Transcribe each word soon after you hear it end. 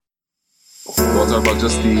talk about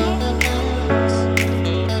just the.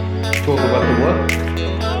 Talk about the what?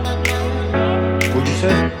 What'd you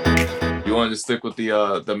say? You want to just stick with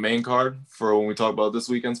the main card for when we talk about this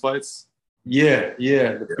weekend's fights? Yeah.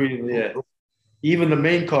 Even the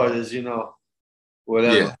main card is,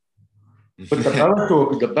 whatever. Yeah. But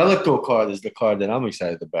the Bellator card is the card that I'm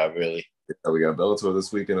excited about, really. We got Bellator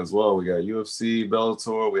this weekend as well. We got UFC,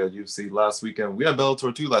 Bellator. We had UFC last weekend. We had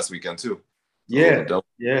Bellator 2 last weekend too. So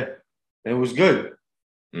Yeah. And it was good.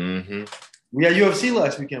 Mm-hmm. We had UFC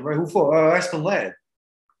last weekend, right? Who fought? Aspen Ladd.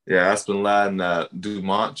 Yeah, Aspen Ladd and that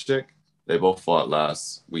Dumont chick. They both fought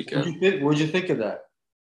last weekend. What'd you think of that?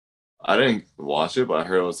 I didn't watch it, but I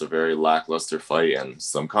heard it was a very lackluster fight and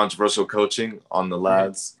some controversial coaching on the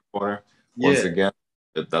Ladd's corner. Once again,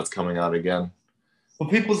 that's coming out again.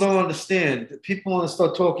 But people don't understand. People want to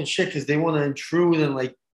start talking shit because they want to intrude and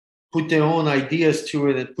like put their own ideas to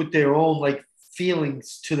it and put their own like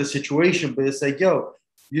feelings to the situation. But it's like, yo,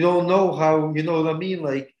 you don't know how, you know what I mean?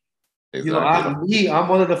 Like, exactly. I'm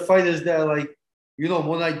one of the fighters that like,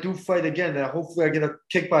 when I do fight again, that hopefully I get a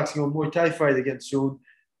kickboxing or Muay Thai fight again soon.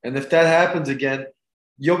 And if that happens again,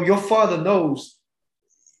 your father knows,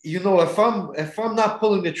 if I'm not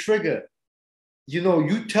pulling the trigger,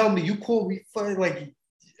 you tell me, you call me, like,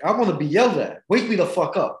 I want to be yelled at. Wake me the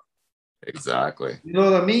fuck up. Exactly. You know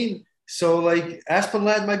what I mean? So, like, Aspen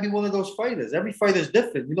Ladd might be one of those fighters. Every fighter is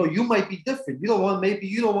different. You might be different. Maybe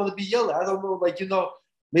you don't want to be yelled at. I don't know. Like,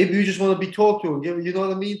 maybe you just want to be talked to. You know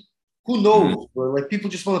what I mean? Who knows? Mm-hmm. But, like, people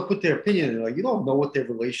just want to put their opinion in. Like, you don't know what their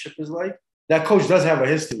relationship is like. That coach does have a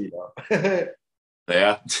history, though.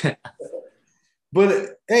 Yeah.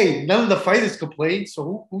 But, hey, none of the fighters complain.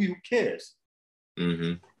 So who cares?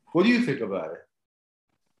 Mm-hmm. What do you think about it?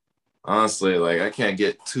 Honestly, like, I can't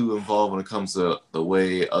get too involved when it comes to the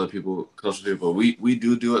way other people coach people. We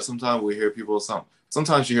do it sometimes. We hear people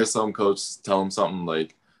sometimes you hear some coach tell them something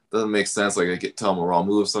like doesn't make sense, like they tell them a wrong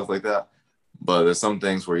move, stuff like that. But there's some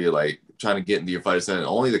things where you're like trying to get into your fighter's head, and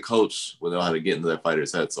only the coach will know how to get into that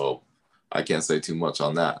fighter's head. So I can't say too much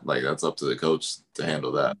on that. Like, that's up to the coach to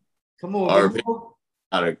handle that. Come on, Our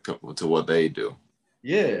opinion to what they do.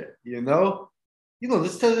 Yeah,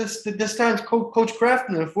 this time's Coach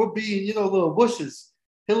Kraftner. If we're being, little bushes,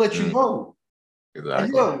 he'll let you know.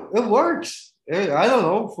 Exactly. And, it works. I don't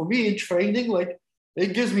know. For me, in training, like,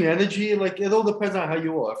 it gives me energy. Like, it all depends on how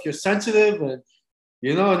you are. If you're sensitive and,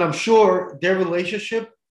 and I'm sure their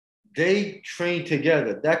relationship, they train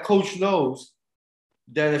together. That coach knows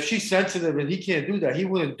that if she's sensitive and he can't do that, he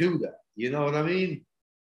wouldn't do that. You know what I mean?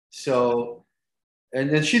 So,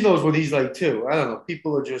 and then she knows what he's like too. I don't know.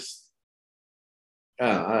 People are just,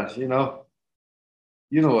 you know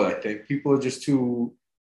what I think. People are just too.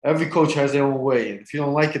 Every coach has their own way, and if you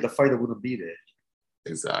don't like it, the fighter wouldn't be there.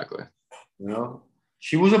 Exactly.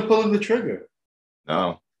 She wasn't pulling the trigger.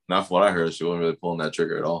 No, not from what I heard. She wasn't really pulling that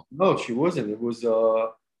trigger at all. No, she wasn't. It was,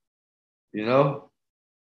 Bro,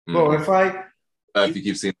 if you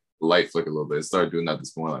keep seeing the light flicker a little bit, it started doing that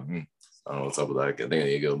this morning. I don't know what's up with that. I think I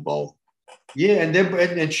need to get involved. Yeah,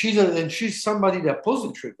 and she's somebody that pulls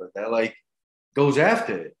the trigger, that like goes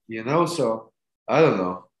after it, So I don't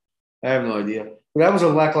know. I have no idea. But that was a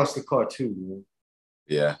lackluster card too, man.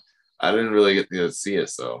 Yeah, I didn't really get to see it,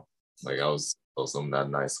 so like I was also not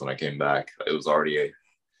nice when I came back. It was already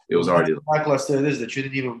lackluster. It is that you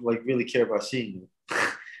didn't even like really care about seeing it.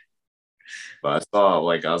 But I saw,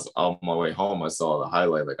 like, I was on my way home, I saw the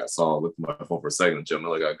highlight. Like, I saw, looked at my phone for a second, Jim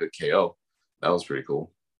Miller got a good KO. That was pretty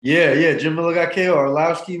cool. Yeah, Jim Miller got KO.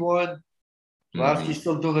 Arlovsky won. Arlovsky's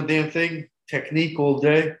still doing the damn thing. Technique all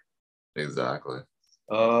day. Exactly.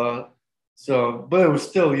 But it was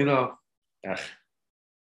still, And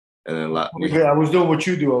then I was doing what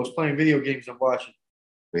you do. I was playing video games and watching.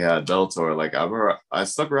 We had Bellator. Like, I remember I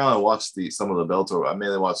stuck around and watched some of the Bellator. I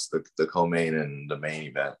mainly watched the co-main and the main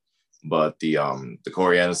event. But the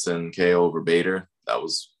Corey Anderson KO over Bader, that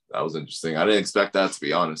was interesting. I didn't expect that, to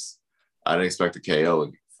be honest. I didn't expect the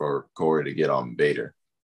KO for Corey to get on Bader.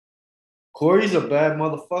 Corey's a bad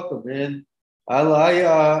motherfucker, man.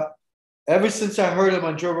 I ever since I heard him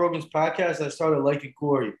on Joe Rogan's podcast, I started liking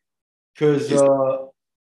Corey. Because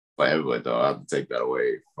light heavyweight, though, I have to take that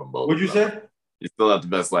away from both. What'd you say? He's still not the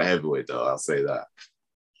best light heavyweight, though. I'll say that.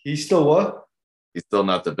 He's still what? He's still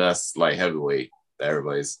not the best light heavyweight.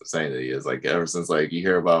 Everybody's saying that he is. Like, ever since, like, you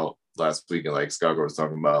hear about last week and like Scott was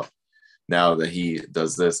talking about now that he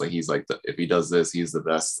does this, like, he's like, if he does this, he's the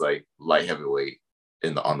best like light heavyweight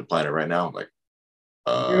on the planet right now. Like,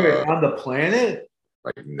 on the planet?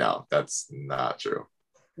 Like, no, that's not true.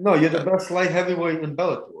 No, you're the best light heavyweight in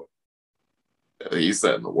Bellator. He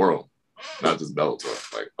said in the world, not just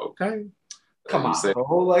Bellator. Like, okay, Come You on, say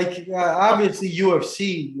bro. Like, obviously,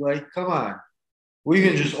 UFC. Like, come on. We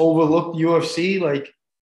can just overlook the UFC. Like,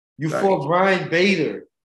 you like fought Brian Bader,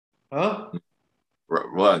 huh?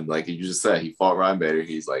 run, like you just said, he fought Ryan Bader.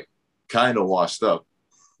 He's like kind of washed up,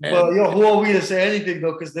 But and yo, who are we to say anything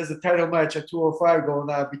though? Because there's a title match at 205 going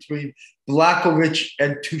on between Blakovic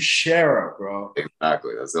and Tushera, bro.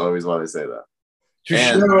 exactly that's the only reason why they say that.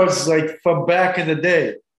 And Tushera's like from back in the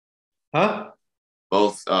day, huh?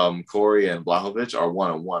 both Corey and Blahovic are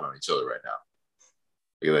 1-1 on each other right now.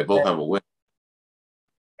 Because they both have a win.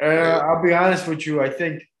 I'll be honest with you. I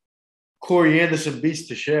think Corey Anderson beats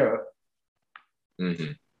Teixeira.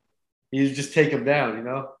 Mm-hmm. He's just take him down, you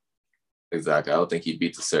know? Exactly. I don't think he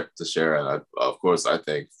beat Teixeira. And of course, I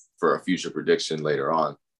think for a future prediction later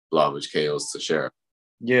on, Blahovic KOs Teixeira.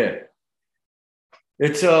 Yeah.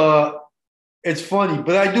 It's funny,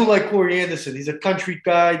 but I do like Corey Anderson. He's a country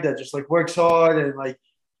guy that just like works hard and like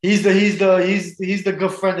he's the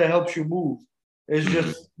good friend that helps you move. It's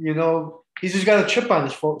just, you know, he's just got a chip on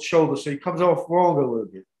his shoulder, so he comes off wrong a little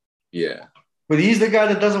bit. Yeah. But he's the guy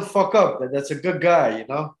that doesn't fuck up. That's a good guy, you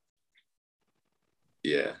know?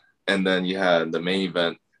 Yeah. And then you had the main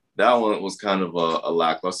event. That one was kind of a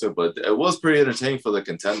lackluster, but it was pretty entertaining for the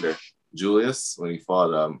contender, Julius, when he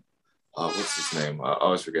fought what's his name? I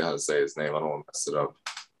always forget how to say his name. I don't want to mess it up.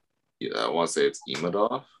 Yeah, I want to say it's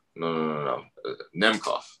Imagov. No.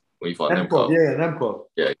 Nemkov. When he fought Nemkov. Yeah, Nemkov.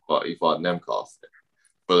 Yeah, he fought Nemkov.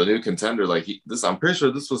 For the new contender, like I'm pretty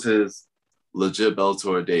sure this was his legit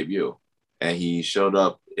Bellator debut, and he showed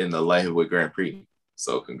up in the light heavyweight Grand Prix.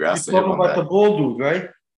 So congrats to him on about that. the ball dude, right?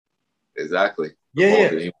 Exactly. Yeah.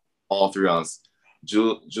 Dude, all 3 rounds.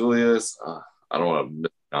 Julius, I don't want to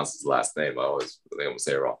mispronounce his last name. I always think I'm gonna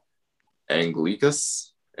say it wrong.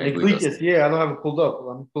 Anglikas. Yeah, I don't have it pulled up.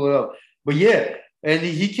 Let me pull it up. But yeah, and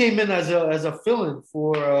he came in as a fill-in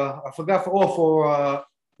for I forgot for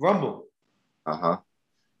Rumble.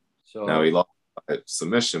 So now he lost by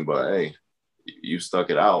submission, but hey, you stuck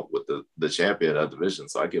it out with the champion of that division,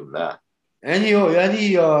 so I give him that. And he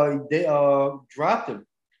they dropped him.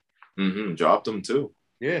 Dropped him too.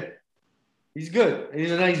 Yeah, he's good.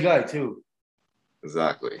 He's a nice guy too.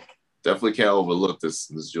 Exactly. Definitely can't overlook this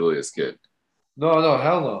Julius kid. No,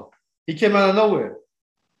 hell no. He came out of nowhere.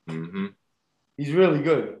 Mm-hmm. He's really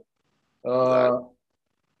good. Exactly.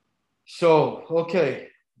 So okay,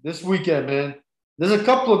 this weekend, man. There's a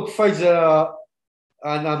couple of fights that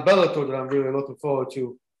on Bellator that I'm really looking forward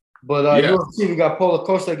to. But UFC, we got Paulo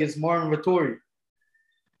Costa against Marvin Vettori.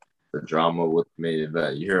 The drama with the main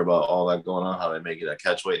event. You hear about all that going on, how they make it a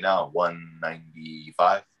catchweight now,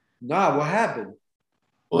 195? Nah, what happened?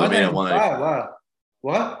 Well, they made it 195. Wow.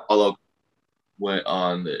 What? Paulo went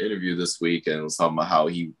on the interview this week and was talking about how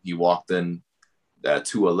he walked in at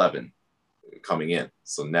 211 coming in.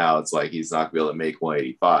 So now it's like he's not going to be able to make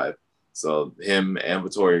 185. So him and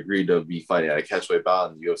Vettori agreed to be fighting at a catchweight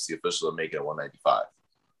bout, and the UFC official to make it 195.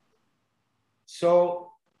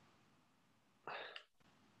 So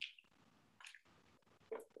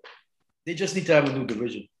they just need to have a new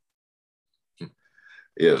division.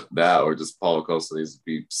 Yeah, that or just Paulo Costa needs to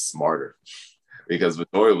be smarter because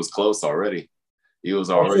Vettori was close already. He was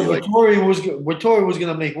already Vettori was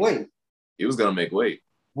gonna make weight. He was gonna make weight.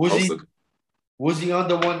 Was he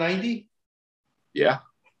under 190? Yeah,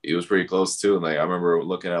 he was pretty close too. And like I remember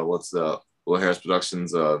looking at Will Harris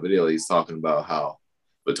Productions video, he's talking about how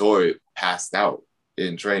Vettori passed out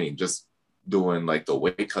in training, just doing like the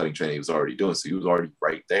weight cutting training he was already doing. So he was already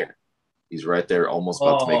right there. He's right there, almost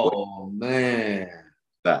about to make weight. Oh man.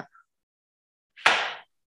 That.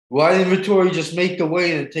 Why didn't Vettori just make the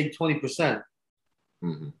weight and take 20%?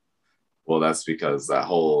 Mm-hmm. Well, that's because they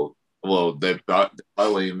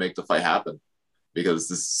probably even make the fight happen because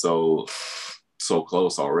this is so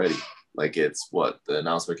close already. Like it's the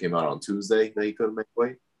announcement came out on Tuesday that he couldn't make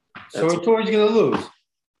weight. So Vettori's gonna lose.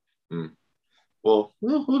 Well,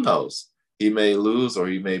 who knows? He may lose or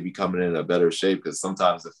he may be coming in a better shape because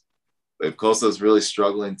sometimes if Costa's really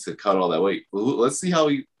struggling to cut all that weight, let's see how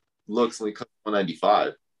he looks when he cuts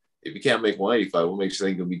 195. If you can't make 185, what makes you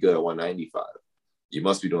think he'll be good at 195? You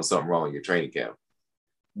must be doing something wrong in your training camp.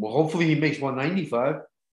 Well, hopefully he makes 195.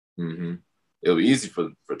 Mm-hmm. It'll be easy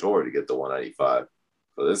for Tori to get the 195.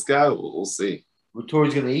 For this guy, we'll see.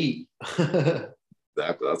 Vettori's going to eat. Exactly.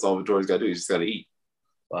 That's all Vettori's got to do. He's just got to eat.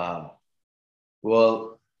 Wow.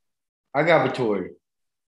 Well, I got Vettori.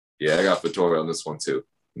 Yeah, I got Vettori on this one too.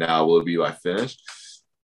 Now, will it be by finish?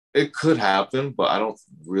 It could happen, but I don't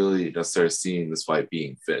really necessarily see this fight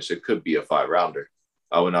being finished. It could be a 5-rounder.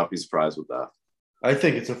 I would not be surprised with that. I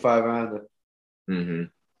think it's a 5-rounder. Mm-hmm.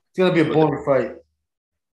 It's going to be a boring fight.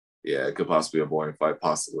 Yeah, it could possibly be a boring fight,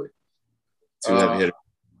 possibly. Two heavy hitters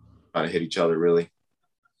trying to hit each other, really.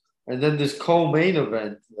 And then this co-main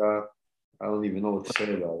event. I don't even know what to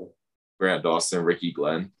say about it. Grant Dawson, Ricky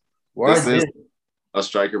Glenn. Why This is a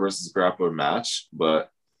striker versus grappler match,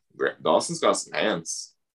 but Dawson's got some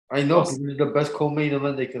hands. I know, but this is the best co-main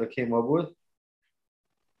event they could have came up with.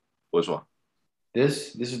 Which one?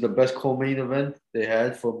 This is the best co-main event they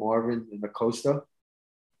had for Marvin and Acosta.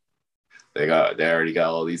 They already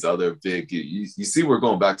got all these other big. You see, we're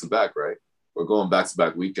going back to back, right? We're going back to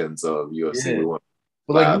back weekends of UFC. Yeah. We want,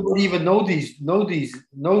 but like, you don't even knows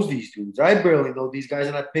these dudes. I barely know these guys,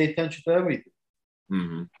 and I pay attention to everything.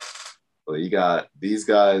 Mm-hmm. Well, you got these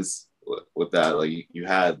guys with that. Like you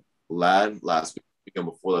had Ladd last weekend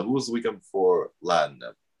before that. Who was the weekend before Ladd?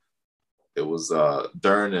 It was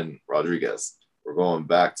Dern and Rodriguez. We're going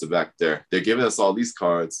back to back there. They're giving us all these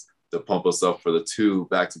cards to pump us up for the 2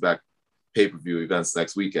 back-to-back pay-per-view events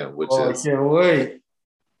next weekend, which is I can't wait.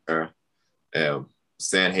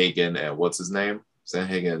 Sandhagen and what's his name?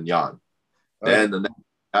 Sandhagen and Jan. Then the next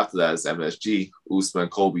after that is MSG, Usman,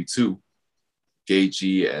 Colby 2,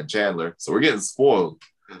 Gaethje and Chandler. So we're getting spoiled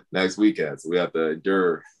next weekend. So we have to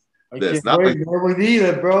endure this. Not wait, like, we need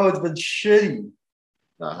it, bro. It's been shitty.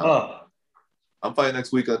 I'm fighting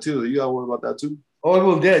next weekend too. You gotta worry about that too. Oh,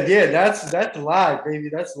 well, yeah, that's live, baby.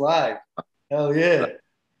 That's live. Hell yeah.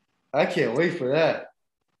 I can't wait for that.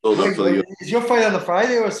 Wait, is your fight on the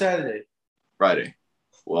Friday or Saturday? Friday.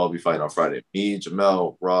 We'll all be fighting on Friday. Me,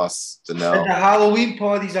 Jamel, Ross, Janelle. And the Halloween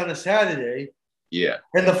party's on a Saturday. Yeah.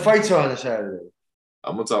 And the fights are on a Saturday.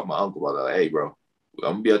 I'm gonna talk to my uncle about that. Hey, bro,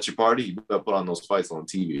 I'm gonna be at your party. You better put on those fights on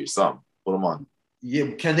TV or something. Put them on.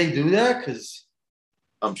 Yeah, can they do that? Because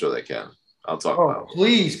I'm sure they can. I'll talk about it.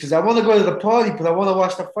 Please, because I want to go to the party, but I want to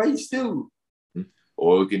watch the fights too.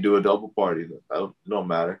 Or we can do a double party. It don't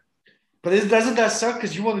matter. But doesn't that suck?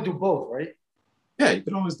 Because you want to do both, right? Yeah, you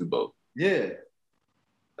can always do both. Yeah.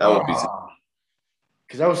 That would be.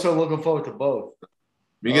 Because I was so looking forward to both.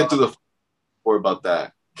 We get to the worry about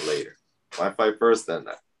that later. My fight first, then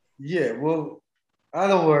that. Yeah, well, I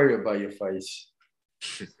don't worry about your fights.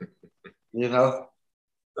 You know?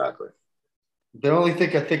 Exactly. The only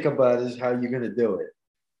thing I think about is how you're going to do it.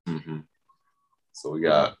 Mm-hmm. So we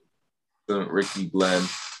got Ricky Glenn.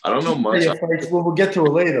 I don't know much. We'll get to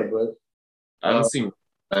it later, but I haven't seen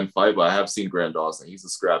Glenn fight, but I have seen Grant Dawson. He's a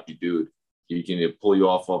scrappy dude. He can either pull you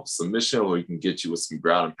off of submission or he can get you with some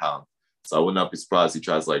ground and pound. So I would not be surprised if he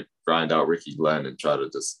tries like grind out Ricky Glenn and try to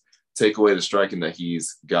just take away the striking that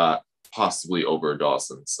he's got possibly over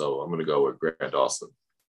Dawson. So I'm going to go with Grant Dawson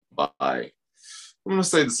I'm going to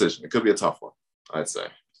say decision. It could be a tough one, I'd say.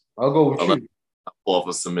 I'll go with you. Pull off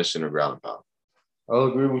a submission or ground and pound. I'll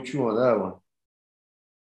agree with you on that one.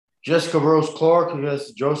 Jessica Rose Clark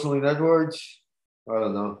against Jocelyn Edwards. I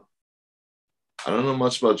don't know. I don't know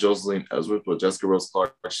much about Jocelyn Edwards, but Jessica Rose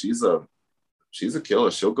Clark, she's a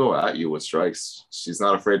killer. She'll go at you with strikes. She's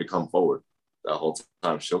not afraid to come forward that whole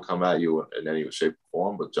time. She'll come at you in any shape or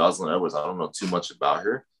form. But Jocelyn Edwards, I don't know too much about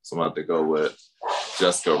her, so I'm going to have to go with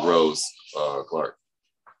Jessica Rose Clark.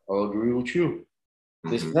 I'll agree with you.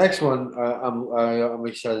 This next one I'm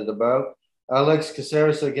excited about. Alex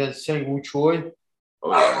Caceres against Sang Woo Choi.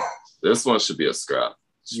 Oh, yeah. This one should be a scrap.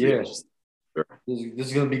 Yeah. This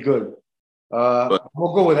is going to be good.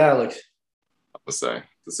 We'll go with Alex. I'm going to say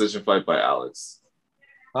decision fight by Alex.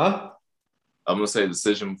 Huh? I'm going to say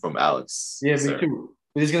decision from Alex. Yeah, me too.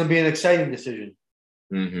 But it's going to be an exciting decision.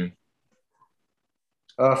 Mm-hmm.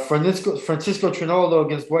 Francisco Trinaldo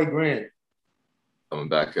against Dwight Grant. Coming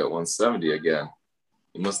back at 170 again.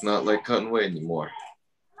 He must not like cutting weight anymore.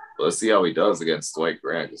 But let's see how he does against Dwight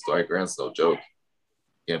Grant, because Dwight Grant's no joke.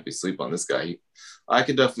 Can't be sleep on this guy. I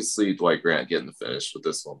could definitely see Dwight Grant getting the finish with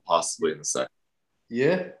this one, possibly in the second.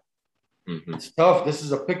 Yeah? Mm-hmm. It's tough. This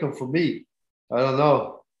is a pick 'em for me. I don't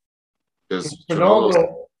know. Because Trinaldo's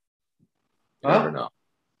never know.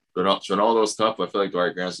 Trinaldo's tough. I feel like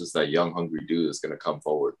Dwight Grant's just that young, hungry dude that's going to come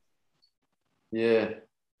forward. Yeah.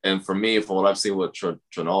 And for me, from what I've seen with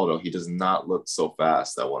Trinaldo, he does not look so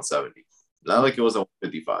fast at 170. Not like it was at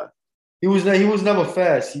 155. He was never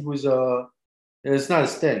fast. He was it's not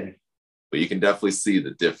his thing. But you can definitely see the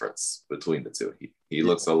difference between the two. He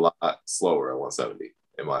looks a lot slower at 170,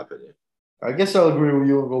 in my opinion. I guess I'll agree with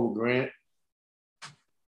you and go with Grant.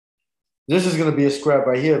 This is going to be a scrap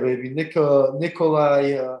right here, baby.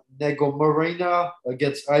 Nikolai Negomorena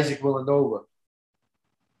against Isaac Villanova.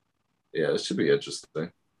 Yeah, this should be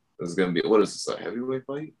interesting. This is going to be, what is this, a heavyweight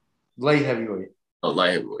fight? Light heavyweight. Oh,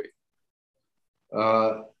 light heavyweight.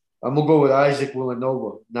 I'm going to go with Isaac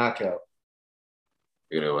Villanova, knockout.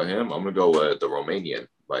 You're going to go with him? I'm going to go with the Romanian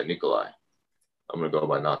by Nikolai. I'm going to go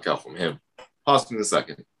by knockout from him. Possibly in the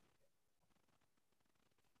second.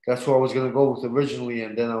 That's what I was gonna go with originally,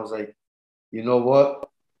 and then I was like, you know what?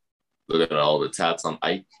 Look at all the tats on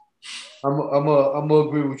Ike. I'm gonna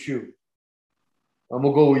agree with you. I'm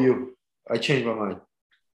gonna go with you. I changed my mind.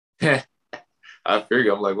 I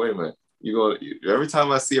figure I'm like, wait a minute. Every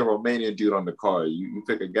time I see a Romanian dude on the car, you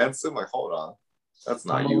pick against him. Like, hold on, that's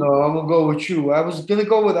not you. I'm gonna go with you. I was gonna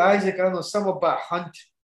go with Isaac. I don't know something about Hunt.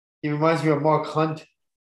 He reminds me of Mark Hunt,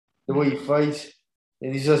 the way he fights,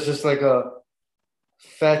 and he's just like a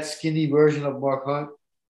fat, skinny version of Mark Hunt.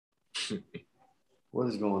 What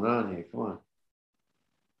is going on here? Come on.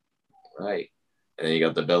 Right. And then you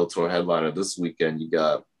got the Bellator headliner this weekend. You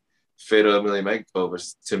got Fedor Emelianenko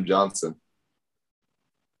versus Tim Johnson.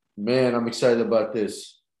 Man, I'm excited about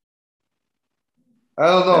this. I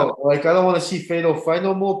don't know. Yeah. Like, I don't want to see Fedor fight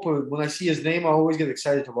no more, but when I see his name, I always get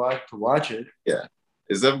excited to watch it. Yeah.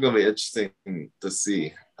 It's definitely going to be interesting to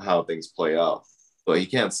see how things play out. But he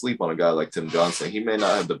can't sleep on a guy like Tim Johnson. He may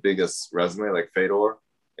not have the biggest resume like Fedor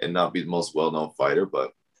and not be the most well-known fighter,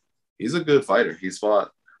 but he's a good fighter. He's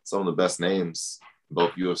fought some of the best names,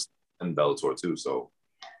 both UFC and Bellator too. So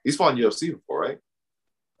he's fought in UFC before, right?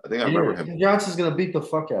 I think I remember him. Tim Johnson's gonna beat the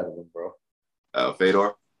fuck out of him, bro.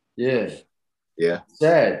 Fedor? Yeah. Yeah.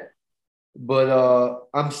 Sad. But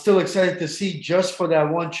I'm still excited to see just for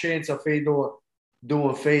that one chance of Fedor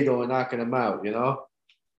doing Fedor and knocking him out, you know?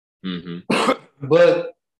 Mm-hmm.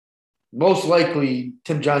 But most likely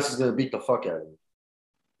Tim Johnson's gonna beat the fuck out of him.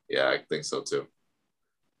 Yeah, I think so too.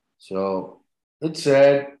 So it's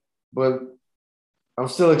sad, but I'm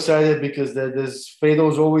still excited because there's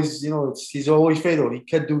Fedor's always, he's always Fedor. He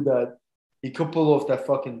could do that. He could pull off that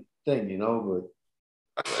fucking thing, you know.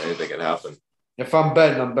 But anything can happen. If I'm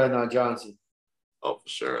betting on Johnson. Oh, for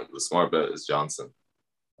sure. The smart bet is Johnson.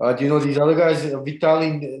 Do you know these other guys?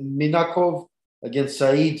 Vitaly Minakov against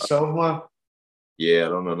Said Salma. Yeah, I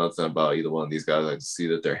don't know nothing about either one of these guys. I see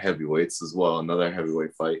that they're heavyweights as well. Another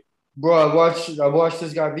heavyweight fight. Bro, I watched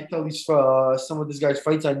this guy Vitaly some of this guy's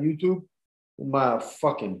fights on YouTube. My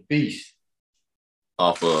fucking beast.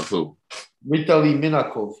 Off of who? Vitaly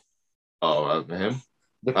Minakov. Oh, him?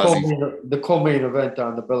 The co-main event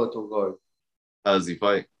on the Bellator card. How does he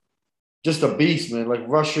fight? Just a beast, man. Like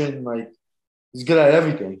Russian, like he's good at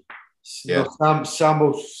everything. Yeah.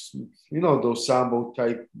 Sambo, those Sambo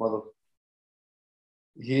type mother.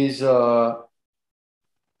 He's he's a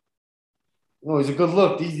good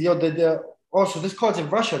look. Also, this card's in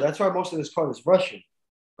Russia. That's why most of this card is Russian.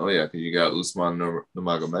 Oh yeah, because you got Usman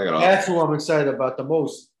Nurmagomedov. That's who I'm excited about the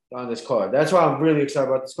most on this card. That's why I'm really excited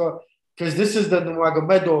about this card because this is the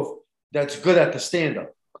Nurmagomedov that's good at the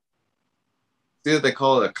stand-up. See that they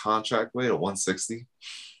call it a contract weight of 160.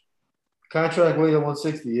 Contract weight of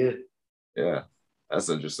 160, yeah. Yeah, that's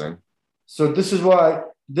interesting. So this is why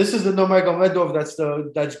this is the Nurmagomedov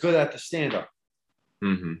that's good at the stand-up.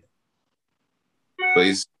 Mm-hmm. But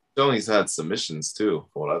he's had submissions too,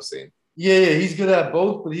 from what I've seen. Yeah, he's good at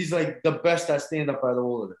both, but he's like the best at stand-up out of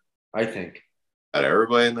all of them, I think. Out of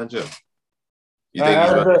everybody in that gym? You think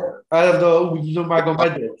out of the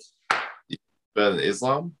Nurmagomedovs. Better than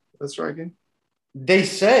Islam at striking? They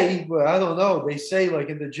say, but I don't know. They say like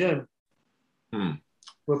in the gym.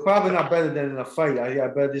 But probably not better than in a fight. I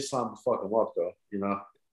bet Islam will fuck him up though, you know.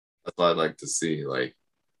 That's what I'd like to see. Like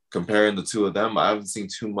comparing the two of them, I haven't seen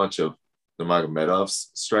too much of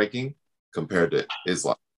Nurmagomedov's striking compared to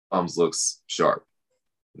Islam. Islam's looks sharp.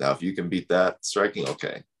 Now, if you can beat that striking,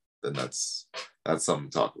 okay, then that's something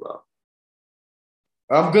to talk about.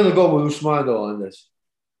 I'm gonna go with Usman though on this.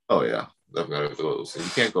 Oh yeah, definitely gonna go. So you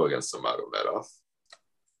can't go against Nurmagomedov.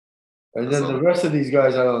 And then the rest of these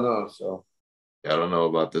guys, I don't know. So yeah, I don't know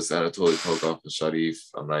about this Anatoly Kokov and Sharif.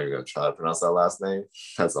 I'm not even gonna try to pronounce that last name.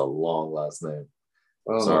 That's a long last name.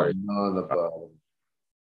 Sorry.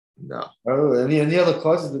 No. Oh, any other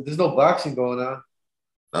causes? There's no boxing going on.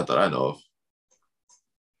 Not that I know of.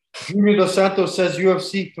 Junior Dos Santos says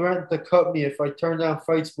UFC threatened to cut me if I turn down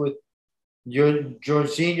fights with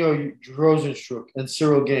Jorginho Rosenstruck and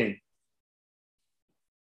Cyril Gane.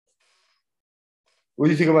 What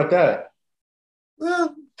do you think about that?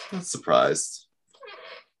 Not surprised.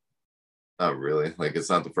 Not really. Like, it's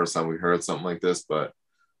not the first time we heard something like this, but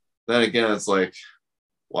then again, it's like,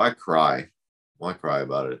 why cry? Why cry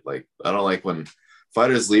about it? Like, I don't like when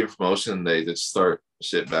fighters leave a promotion, they just start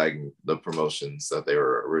shitbagging the promotions that they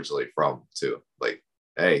were originally from, too. Like,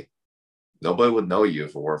 hey, nobody would know you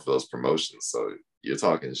if it weren't for those promotions. So you're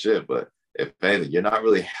talking shit, but if anything, you're not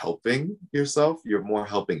really helping yourself. You're more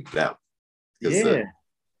helping them. Yeah.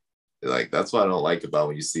 Like, that's what I don't like about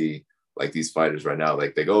when you see like these fighters right now.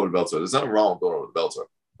 Like, they go over to Bellator. There's nothing wrong with going over to Bellator,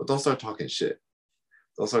 but don't start talking shit.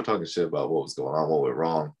 Don't start talking shit about what was going on, what went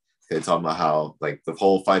wrong. they talk about how like the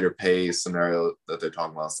whole fighter pay scenario that they're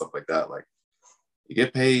talking about, stuff like that. Like you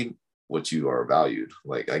get paid what you are valued.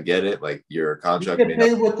 Like I get it. Like your You contract get may not.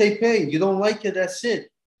 paid what they pay. You don't like it, that's it.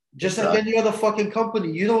 Just like any other fucking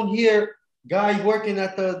company. You don't hear guy working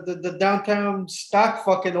at the downtown stock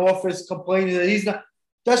fucking office complaining that he's not.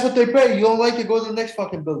 That's what they pay. You don't like it, go to the next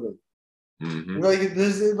fucking building. Mm-hmm.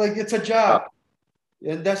 Like it's a job,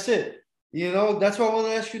 and that's it. You know, that's what I want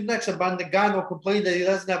to ask you next about Nagano complaining that he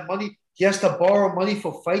doesn't have money. He has to borrow money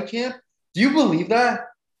for fight camp. Do you believe that?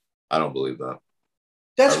 I don't believe that.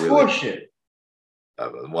 That's horseshit.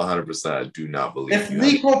 100%, I do not believe. If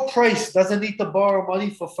Nico Price doesn't need to borrow money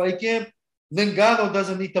for fight camp, Ngannou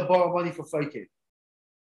doesn't need to borrow money for fight camp.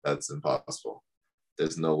 That's impossible.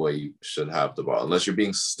 There's no way you should have to borrow. Unless you're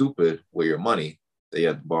being stupid with your money, that you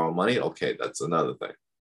have to borrow money. Okay, that's another thing.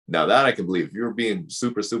 Now that I can believe. If you're being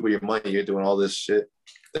super stupid with your money, you're doing all this shit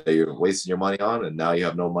that you're wasting your money on, and now you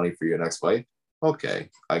have no money for your next fight. Okay,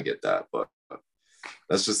 I get that. But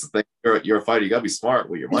that's just the thing. You're a fighter. You got to be smart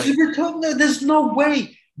with your money. There's no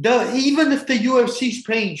way. Even if the UFC's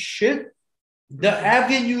paying shit, the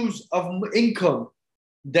avenues of income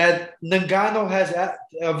that Ngannou has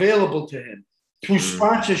available to him through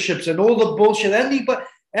sponsorships and all the bullshit.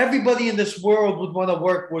 Everybody in this world would want to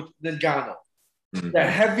work with Ngannou, the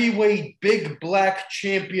heavyweight big black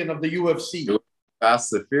champion of the UFC.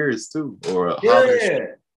 Fast and Furious too, or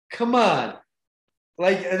come on.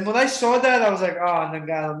 Like, and when I saw that, I was like, oh,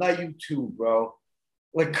 Ngannou, not you too, bro.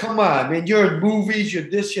 Like, come on, man. You're in movies, you're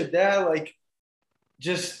this, you're that. Like,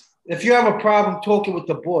 just if you have a problem talking with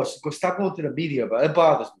the boss, go stop going to the media, but it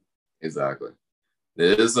bothers me. Exactly.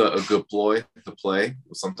 It is a good ploy to play.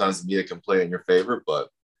 Sometimes the media can play in your favor, but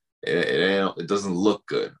it doesn't look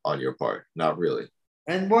good on your part. Not really.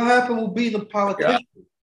 And what happened will be the politician.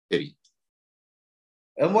 Pity.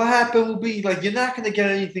 And what happened will be like you're not going to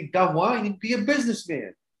get anything done whining. Be a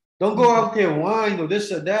businessman. Don't go out there whine or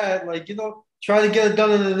this or that. Like, you know, try to get it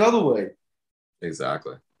done in another way.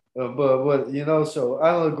 Exactly. But you know, so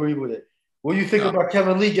I don't agree with it. What do you think about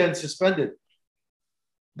Kevin Lee getting suspended?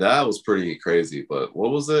 That was pretty crazy. But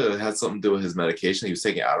what was it? It had something to do with his medication. He was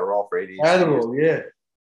taking Adderall for ADHD. Adderall, yeah.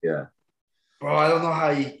 Yeah. Bro, I don't know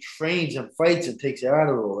how he trains and fights and takes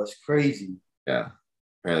Adderall. That's crazy. Yeah.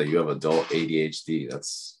 Apparently you have adult ADHD.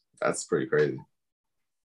 That's pretty crazy.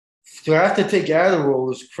 To have to take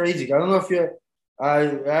Adderall is crazy. I don't know if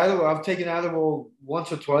I've taken Adderall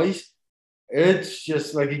once or twice. It's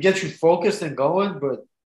just like it gets you focused and going, but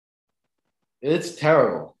it's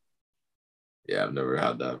terrible. Yeah, I've never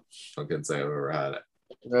had that. I can't say I've ever had it.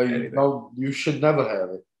 No, you should never have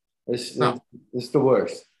it. It's the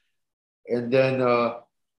worst. And then, I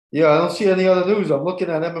don't see any other news. I'm looking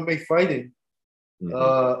at MMA fighting. We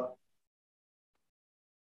got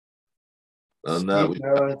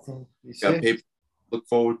paper to look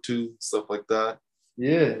forward to, stuff like that.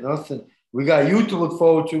 Yeah, nothing. We got you to look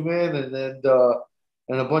forward to, man, and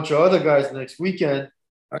a bunch of other guys next weekend.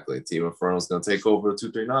 Exactly. Team Inferno's going to take over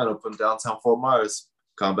 239 up in downtown Fort Myers.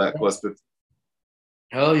 Combat Quest 15.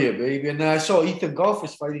 Hell yeah, baby. And I saw Ethan Golf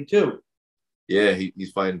is fighting too. Yeah,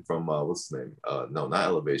 he's fighting from, what's his name? No, not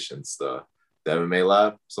Elevations. The MMA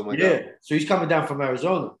Lab, something like that. Yeah, so he's coming down from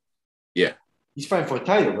Arizona. Yeah. He's fighting for a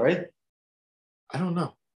title, right? I don't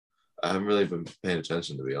know. I haven't really been paying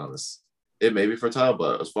attention, to be honest. It may be for a title,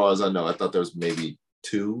 but as far as I know, I thought there was maybe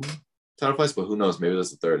 2 title fights, but who knows? Maybe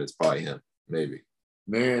there's a third. It's probably him. Maybe.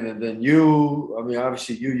 Man, and then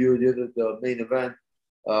obviously you did the main event.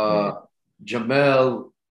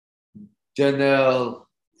 Jamel, Janelle,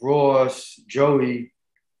 Ross, Joey.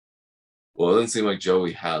 Well, it doesn't seem like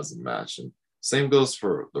Joey has a match. And same goes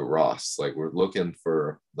for the Ross. Like, we're looking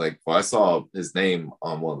for, I saw his name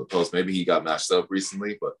on one of the posts. Maybe he got matched up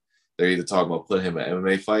recently, but they're either talking about putting him in an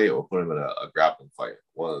MMA fight or putting him in a grappling fight,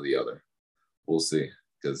 one or the other. We'll see.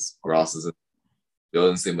 Because Ross it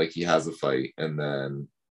doesn't seem like he has a fight. And then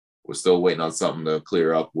we're still waiting on something to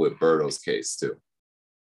clear up with Berto's case, too.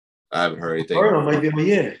 I haven't heard anything. Berto might be,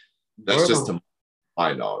 yeah. That's just to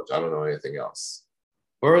my knowledge. I don't know anything else.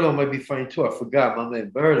 Berto might be fighting, too. I forgot my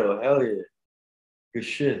man. Berto, hell yeah. Good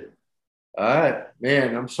shit. All right,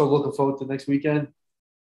 man. I'm so looking forward to next weekend.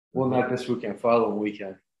 Well, not this weekend, following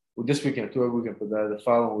weekend. Well, this weekend, third weekend, but the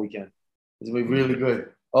following weekend. It's going to be really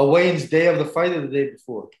good. Oh, weigh-in's day of the fight or the day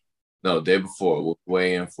before? No, day before. We'll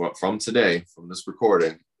weigh in from today, from this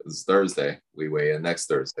recording. It's Thursday. We weigh in next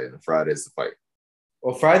Thursday, and Friday's the fight.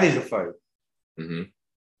 Oh, Friday's the fight. Mm-hmm.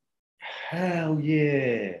 Hell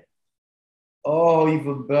yeah. Oh,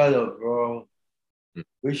 even better, bro.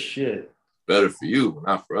 Good shit. Better for you,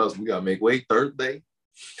 not for us. We got to make weight Thursday.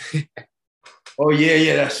 Oh,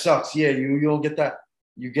 yeah, that sucks. Yeah, you don't get that.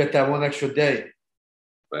 you get that one extra day.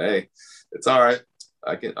 But hey, it's all right.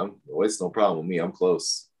 It's no problem with me. I'm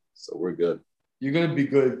close. So we're good. You're gonna be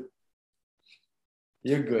good.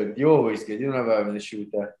 You're good. You're always good. You don't ever have an issue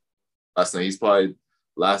with that. Last night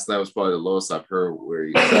was probably the lowest I've heard where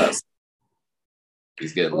he's at.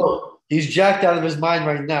 He's getting low. He's jacked out of his mind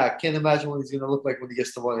right now. I can't imagine what he's gonna look like when he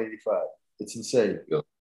gets to 185. It's insane.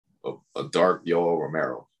 A dark Yoel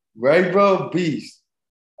Romero. Right, bro? Beast.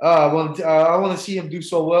 I want to see him do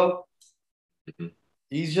so well. Mm-hmm.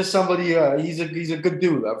 He's just somebody. He's a good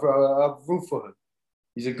dude. I root for him.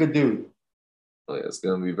 He's a good dude. Oh, yeah, it's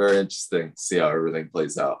gonna be very interesting to see how everything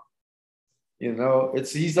plays out. You know,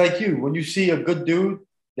 he's like you. When you see a good dude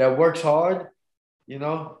that works hard, you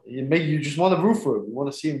know, you just want to root for him. You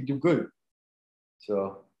want to see him do good.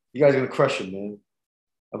 So you guys are gonna crush him, man.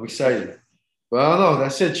 I'm excited. But I don't know.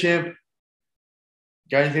 That's it, champ.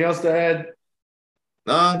 Got anything else to add?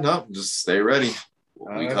 No. Just stay ready.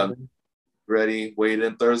 We come ready. Wait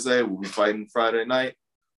in Thursday. We'll be fighting Friday night.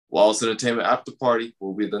 Wallace Entertainment after party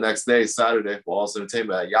will be the next day, Saturday. Wallace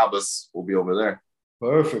Entertainment at Yabas will be over there.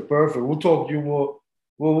 Perfect. We'll talk to you more.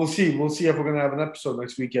 We'll see. We'll see if we're gonna have an episode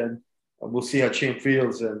next weekend. We'll see how Champ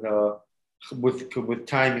feels, and with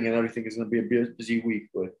timing and everything, it's gonna be a busy week.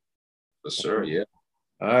 But for sure, yeah.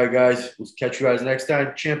 All right, guys. We'll catch you guys next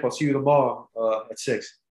time. Champ, I'll see you tomorrow at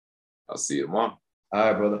 6. I'll see you tomorrow. All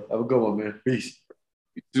right, brother. Have a good one, man. Peace.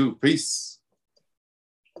 You too. Peace.